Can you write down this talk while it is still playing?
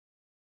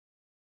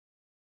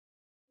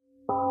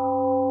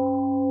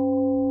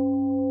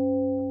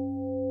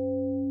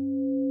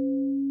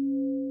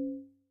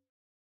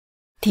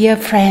Dear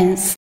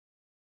friends,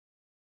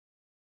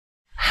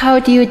 how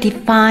do you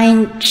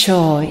define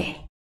joy?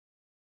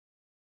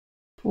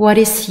 What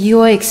is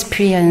your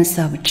experience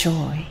of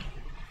joy?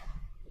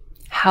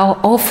 How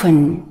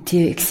often do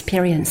you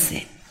experience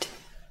it?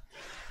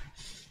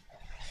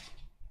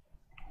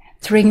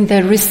 During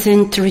the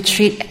recent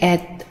retreat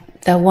at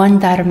the One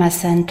Dharma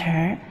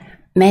Center,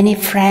 many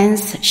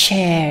friends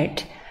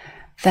shared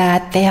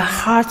that their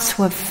hearts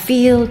were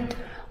filled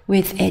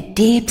with a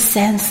deep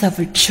sense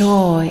of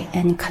joy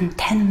and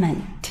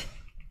contentment.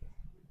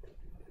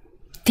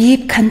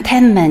 Deep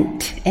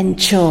contentment and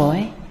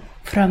joy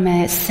from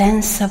a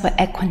sense of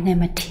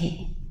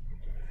equanimity.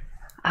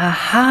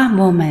 Aha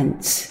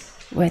moments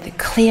with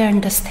clear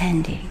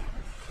understanding.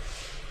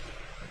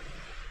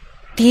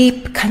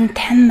 Deep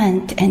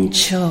contentment and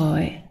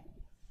joy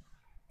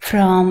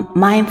from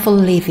mindful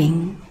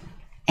living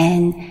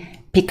and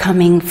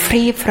becoming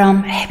free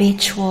from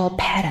habitual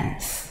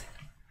patterns.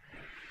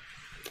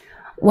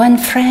 One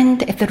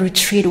friend at the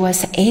retreat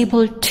was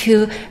able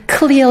to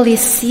clearly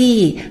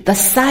see the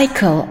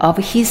cycle of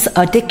his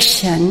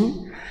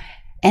addiction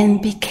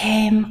and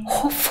became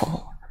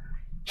hopeful.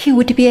 He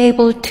would be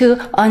able to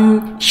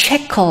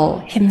unshackle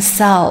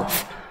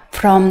himself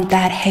from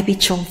that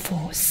habitual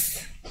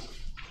force.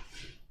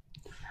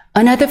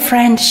 Another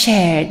friend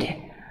shared,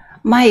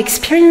 "My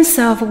experience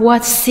of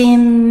what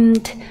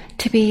seemed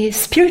to be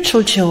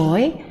spiritual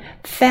joy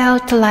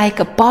felt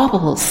like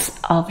bubbles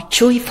of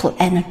joyful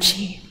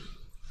energy.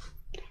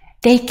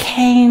 They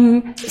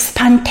came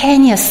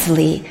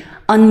spontaneously,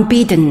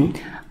 unbidden,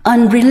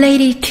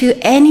 unrelated to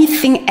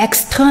anything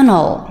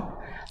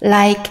external,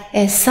 like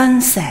a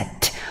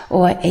sunset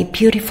or a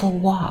beautiful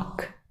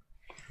walk."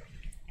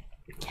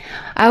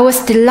 I was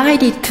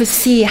delighted to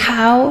see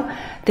how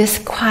this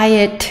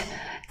quiet,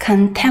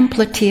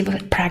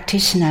 contemplative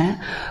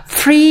practitioner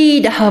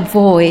freed her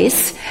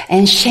voice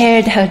and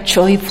shared her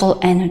joyful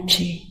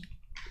energy.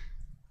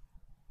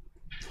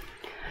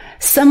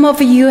 Some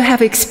of you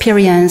have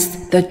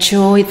experienced the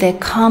joy that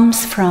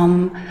comes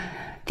from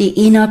the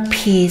inner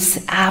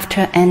peace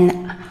after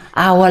an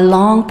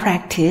hour-long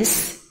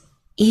practice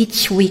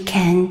each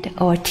weekend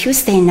or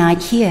Tuesday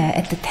night here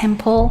at the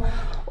temple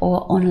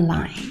or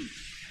online.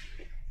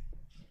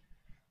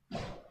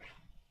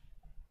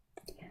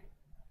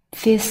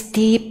 This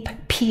deep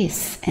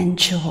peace and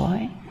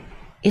joy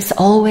is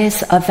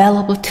always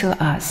available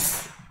to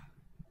us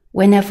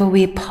whenever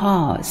we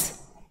pause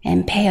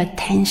and pay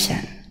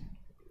attention.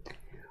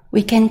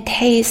 We can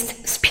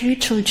taste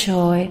spiritual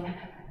joy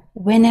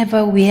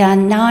whenever we are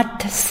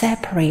not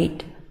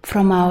separate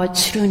from our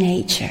true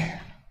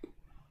nature.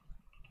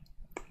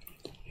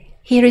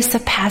 Here is a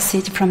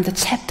passage from the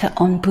chapter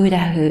on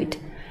Buddhahood,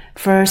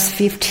 verse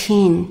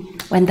 15,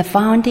 when the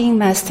founding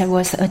master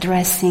was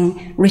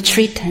addressing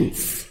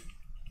retreatants.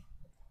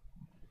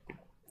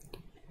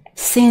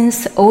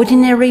 Since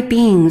ordinary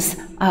beings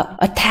are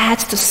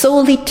attached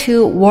solely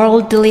to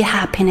worldly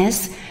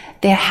happiness,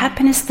 their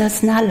happiness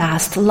does not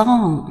last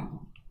long.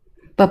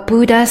 But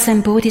Buddhas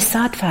and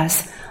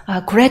Bodhisattvas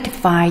are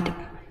gratified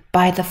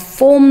by the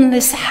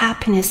formless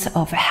happiness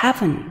of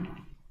heaven.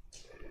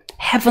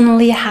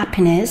 Heavenly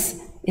happiness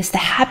is the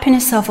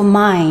happiness of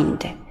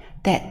mind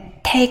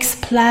that takes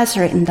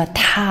pleasure in the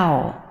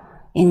Tao,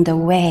 in the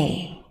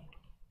way.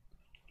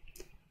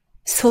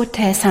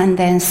 Sotaesan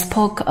then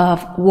spoke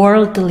of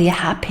worldly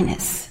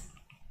happiness.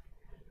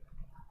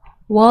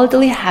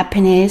 Worldly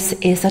happiness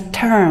is a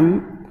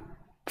term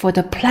for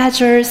the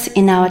pleasures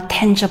in our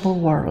tangible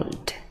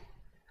world.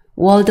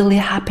 Worldly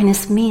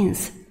happiness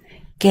means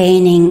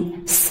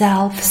gaining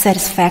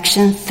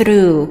self-satisfaction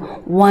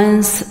through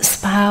one's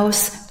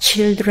spouse,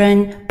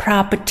 children,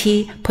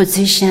 property,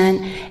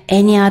 position,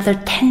 any other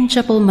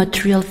tangible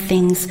material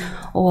things,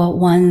 or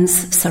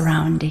one's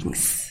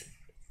surroundings.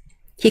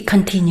 He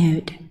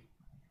continued,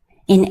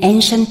 "In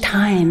ancient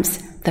times,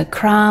 the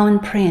crown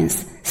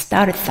prince,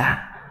 Siddhartha,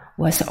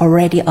 was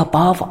already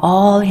above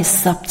all his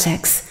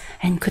subjects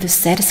and could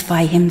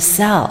satisfy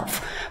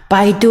himself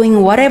by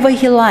doing whatever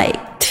he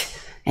liked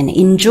and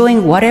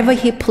enjoying whatever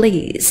he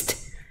pleased.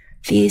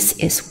 This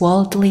is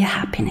worldly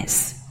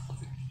happiness.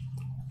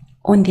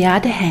 On the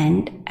other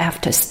hand,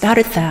 after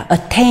Siddhartha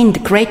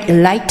attained great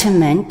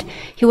enlightenment,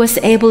 he was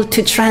able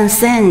to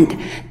transcend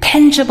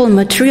tangible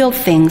material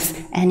things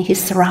and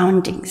his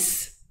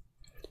surroundings.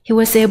 He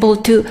was able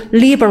to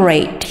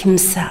liberate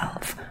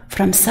himself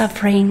from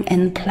suffering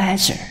and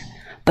pleasure,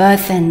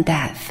 birth and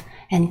death,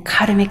 and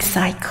karmic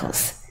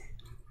cycles.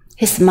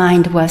 His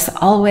mind was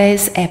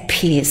always at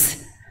peace,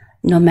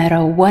 no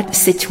matter what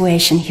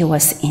situation he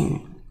was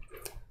in.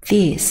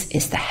 This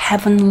is the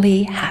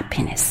heavenly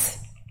happiness."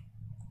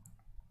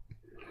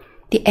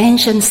 The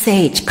ancient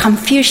sage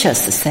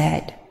Confucius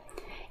said,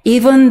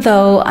 "Even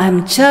though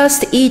I'm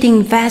just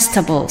eating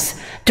vegetables,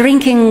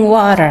 drinking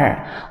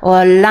water,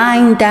 or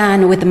lying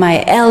down with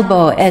my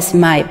elbow as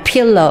my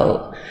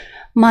pillow,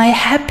 my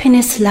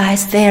happiness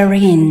lies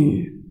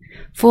therein.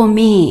 For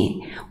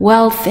me,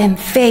 wealth and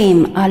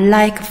fame are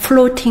like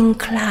floating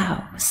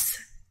clouds."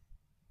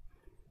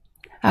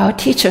 Our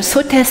teacher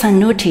Sotaesan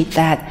noted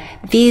that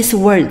these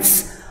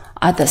words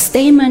are the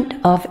statement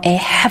of a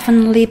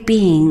heavenly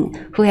being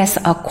who has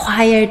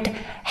acquired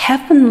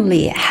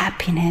heavenly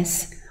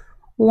happiness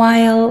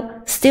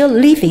while still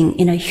living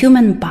in a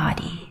human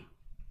body.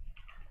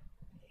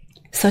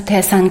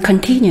 Sotaesan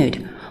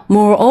continued,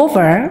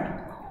 moreover,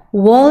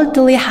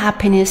 worldly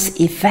happiness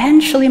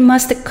eventually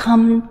must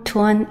come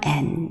to an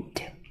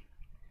end.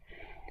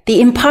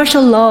 The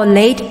impartial law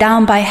laid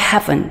down by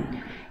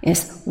heaven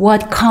is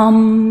what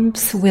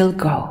comes will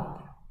go.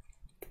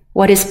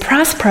 What is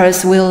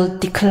prosperous will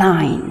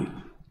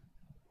decline,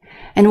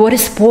 and what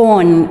is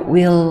born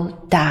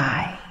will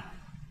die.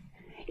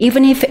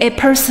 Even if a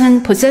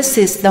person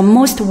possesses the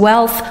most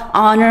wealth,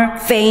 honor,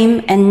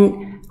 fame,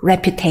 and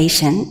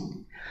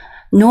reputation,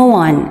 no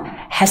one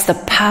has the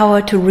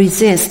power to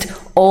resist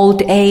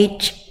old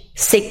age,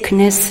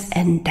 sickness,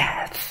 and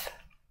death.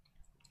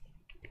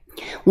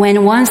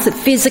 When one's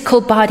physical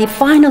body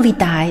finally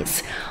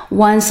dies,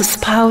 one's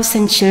spouse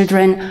and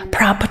children,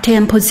 property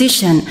and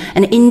position,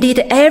 and indeed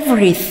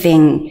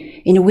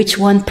everything in which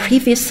one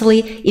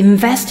previously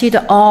invested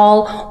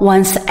all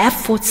one's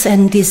efforts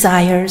and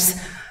desires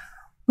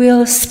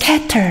will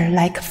scatter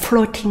like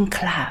floating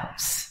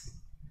clouds.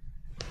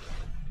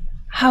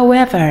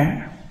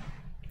 However,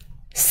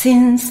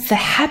 since the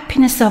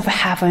happiness of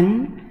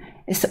heaven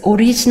is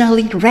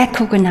originally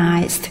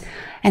recognized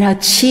and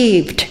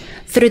achieved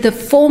through the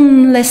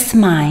formless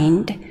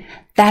mind,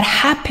 that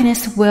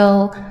happiness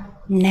will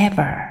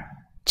never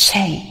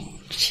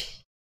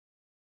change.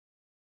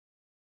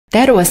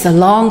 That was a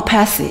long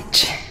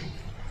passage.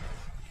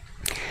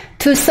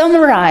 To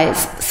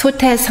summarize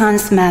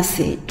Sotaesan's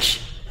message,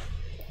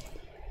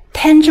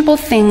 tangible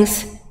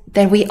things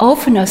that we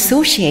often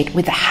associate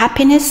with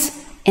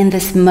happiness in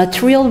this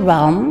material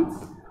realm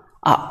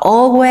are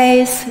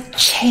always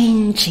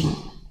changing.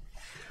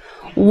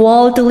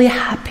 Worldly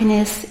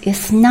happiness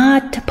is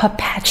not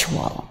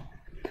perpetual.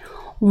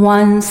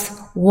 One's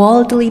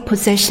worldly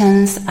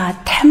possessions are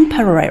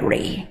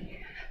temporary,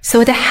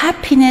 so the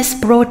happiness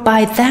brought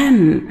by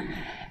them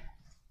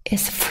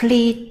is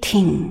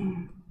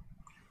fleeting.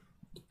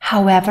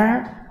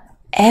 However,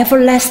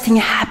 everlasting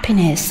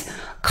happiness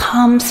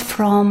comes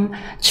from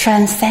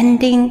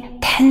transcending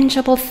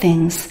tangible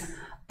things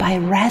by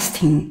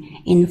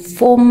resting in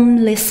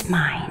formless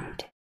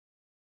mind.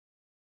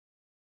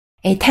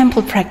 A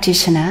temple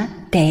practitioner,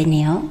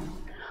 Daniel,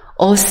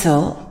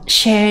 also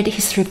shared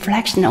his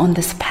reflection on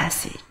this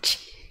passage.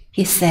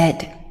 He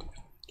said,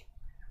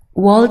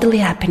 worldly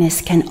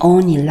happiness can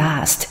only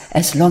last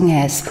as long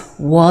as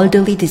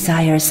worldly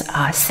desires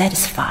are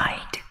satisfied.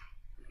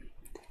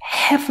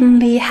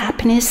 Heavenly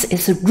happiness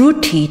is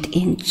rooted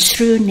in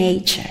true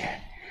nature.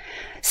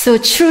 So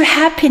true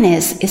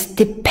happiness is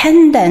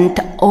dependent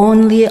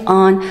only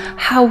on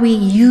how we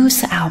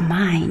use our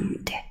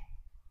mind.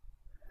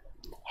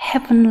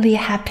 Heavenly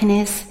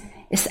happiness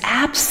is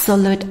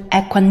absolute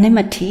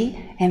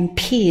equanimity and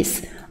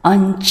peace,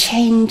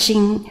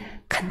 unchanging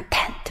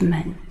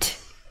contentment.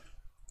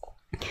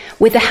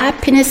 With the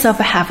happiness of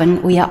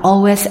heaven, we are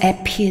always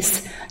at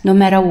peace no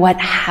matter what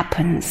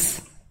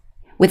happens.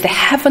 With the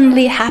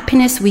heavenly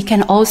happiness, we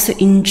can also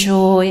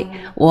enjoy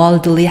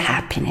worldly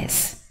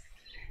happiness.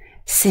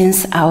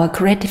 Since our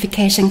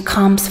gratification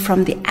comes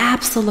from the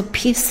absolute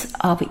peace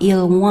of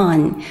Il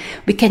One,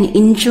 we can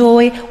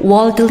enjoy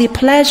worldly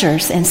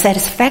pleasures and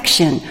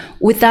satisfaction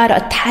without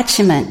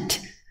attachment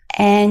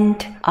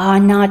and are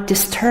not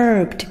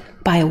disturbed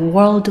by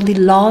worldly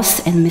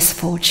loss and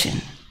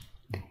misfortune.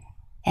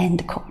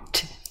 End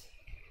quote.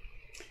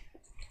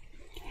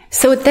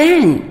 So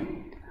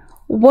then,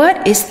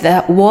 what is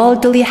the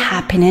worldly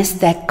happiness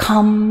that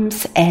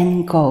comes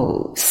and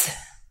goes?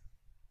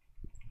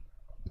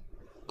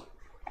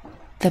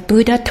 The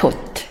Buddha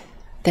taught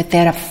that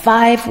there are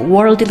 5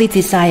 worldly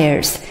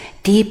desires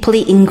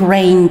deeply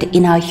ingrained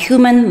in our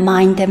human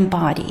mind and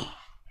body.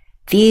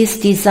 These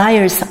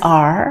desires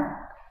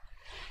are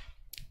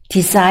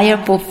desire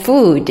for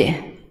food,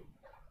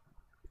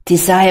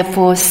 desire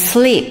for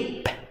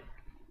sleep,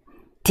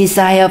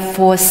 desire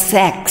for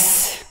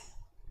sex,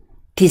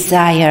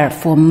 desire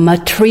for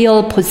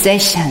material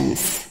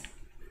possessions,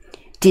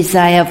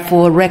 desire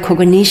for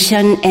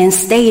recognition and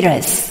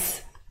status.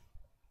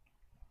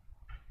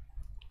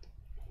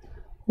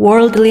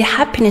 Worldly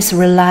happiness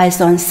relies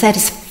on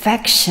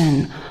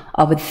satisfaction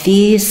of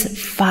these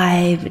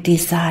 5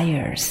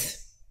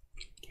 desires.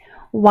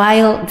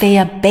 While they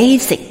are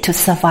basic to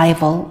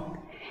survival,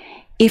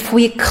 if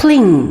we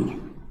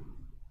cling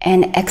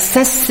and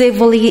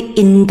excessively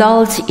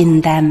indulge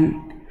in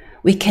them,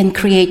 we can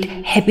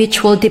create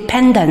habitual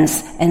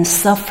dependence and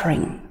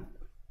suffering.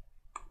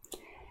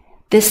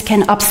 This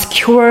can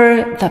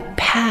obscure the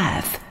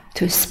path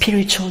to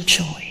spiritual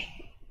joy.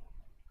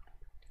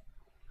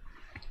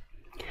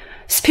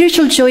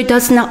 Spiritual joy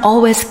does not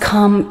always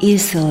come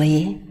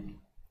easily.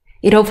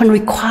 It often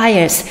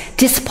requires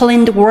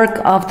disciplined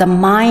work of the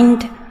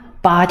mind,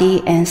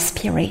 body, and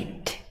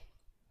spirit.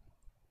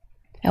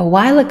 A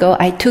while ago,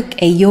 I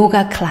took a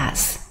yoga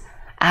class.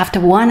 After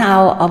 1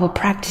 hour of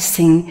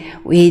practicing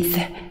with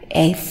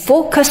a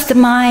focused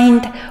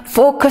mind,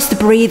 focused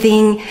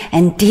breathing,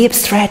 and deep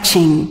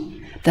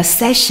stretching, the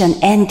session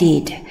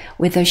ended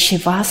with a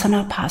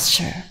Shavasana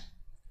posture.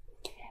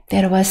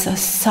 There was a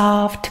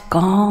soft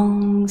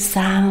gong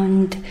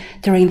sound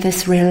during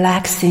this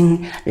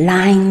relaxing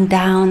lying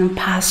down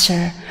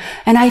posture,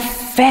 and I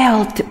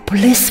felt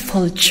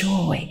blissful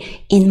joy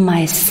in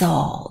my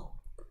soul.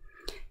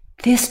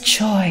 This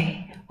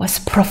joy was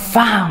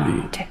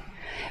profound,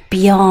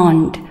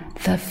 beyond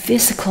the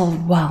physical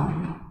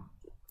realm.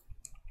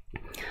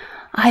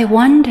 I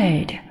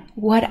wondered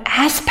what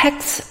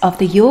aspects of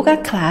the yoga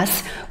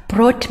class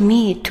brought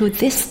me to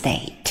this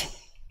state.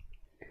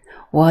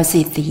 Was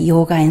it the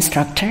yoga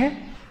instructor?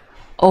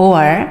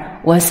 Or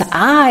was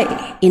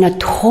I in a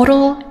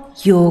total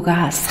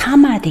yoga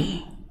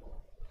samadhi?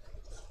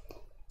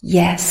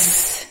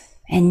 Yes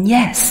and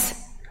yes.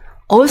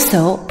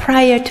 Also,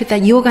 prior to the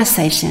yoga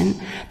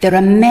session, there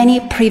are many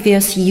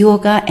previous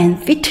yoga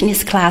and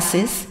fitness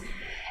classes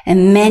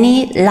and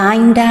many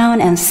lying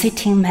down and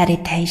sitting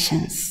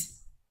meditations.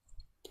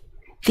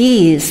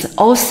 These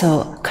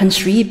also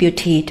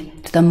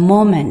contributed to the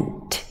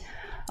moment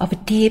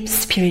of deep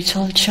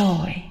spiritual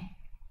joy.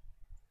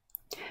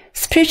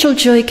 Spiritual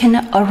joy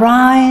can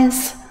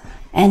arise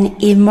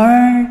and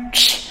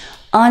emerge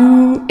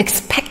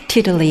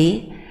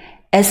unexpectedly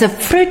as a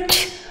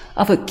fruit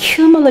of a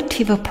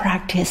cumulative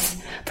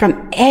practice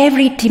from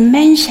every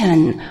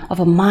dimension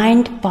of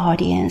mind,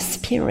 body, and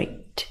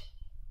spirit.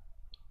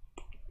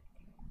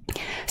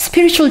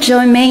 Spiritual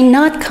joy may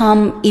not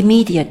come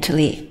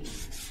immediately.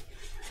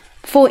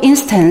 For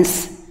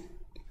instance,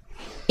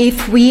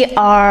 if we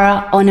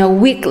are on a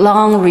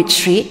week-long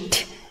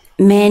retreat,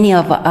 many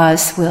of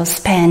us will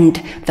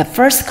spend the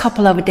first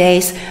couple of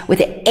days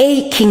with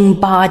aching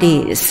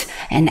bodies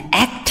and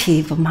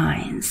active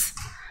minds.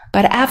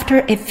 But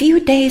after a few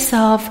days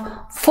of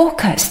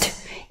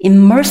focused,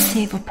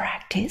 immersive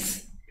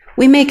practice,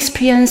 we may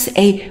experience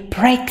a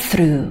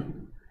breakthrough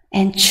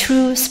and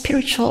true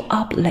spiritual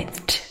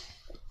uplift.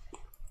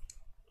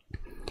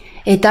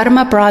 A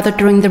Dharma brother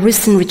during the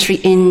recent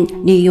retreat in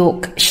New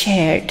York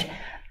shared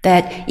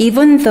that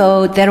even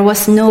though there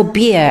was no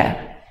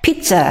beer,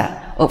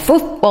 pizza, or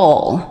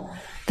football,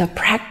 the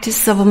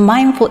practice of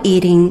mindful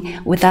eating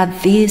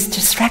without these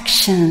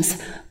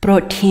distractions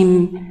brought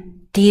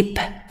him deep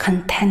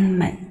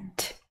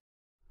contentment.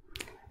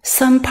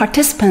 Some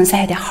participants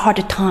had a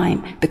hard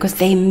time because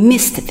they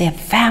missed their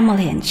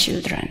family and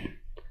children.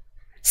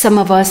 Some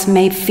of us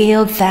may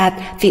feel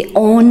that the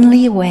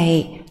only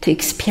way to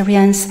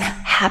experience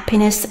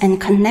happiness and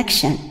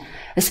connection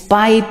is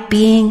by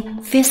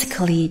being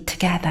physically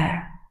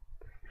together.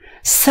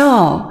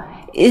 So,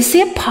 is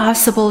it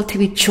possible to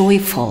be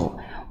joyful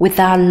with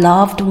our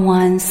loved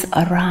ones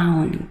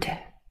around?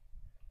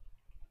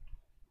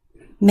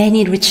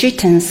 Many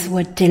retreatants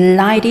were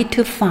delighted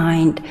to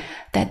find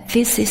that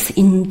this is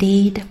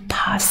indeed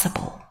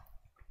possible.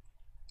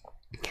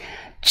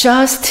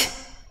 Just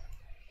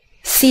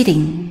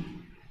sitting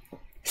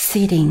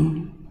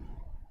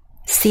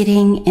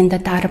in the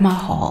Dharma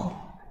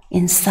hall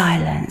in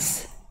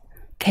silence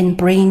can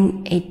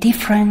bring a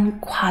different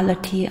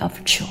quality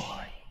of joy.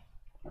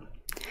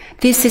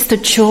 This is the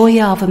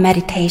joy of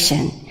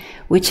meditation,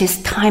 which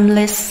is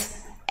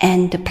timeless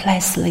and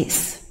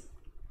placeless.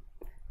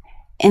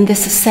 In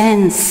this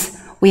sense,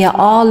 we are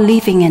all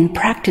living and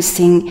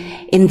practicing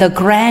in the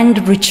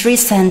grand retreat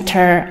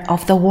center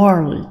of the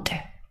world.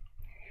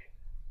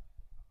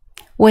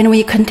 When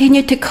we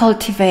continue to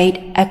cultivate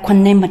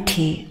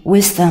equanimity,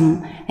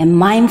 wisdom, and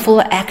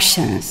mindful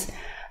actions,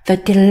 the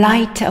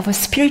delight of a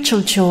spiritual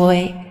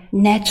joy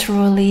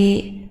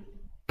naturally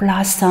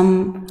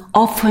blossoms,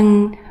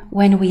 often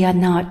when we are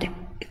not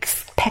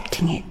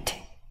expecting it.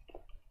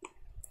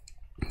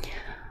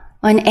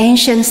 An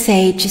ancient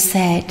sage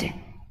said,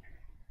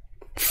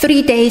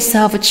 3 days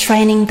of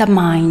training the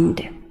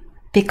mind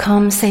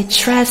becomes a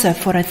treasure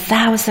for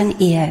 1,000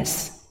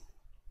 years,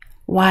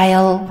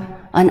 while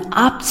an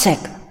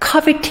object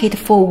coveted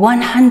for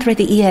 100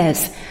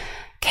 years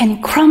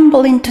can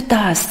crumble into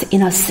dust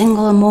in a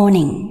single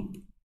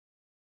morning.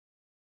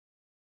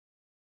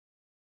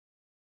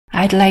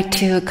 I'd like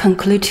to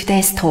conclude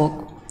today's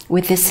talk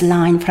with this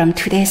line from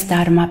today's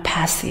Dharma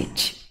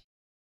passage.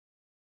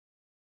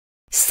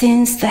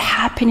 Since the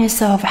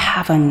happiness of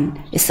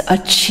heaven is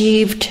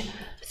achieved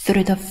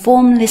through the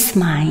formless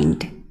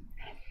mind,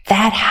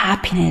 that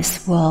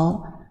happiness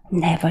will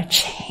never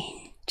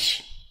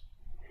change.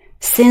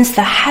 Since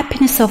the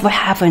happiness of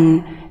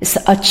heaven is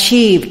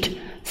achieved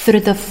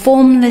through the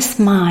formless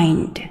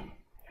mind,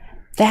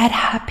 that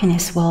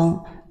happiness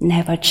will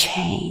never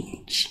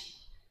change.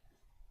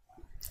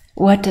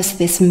 What does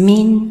this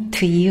mean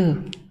to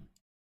you?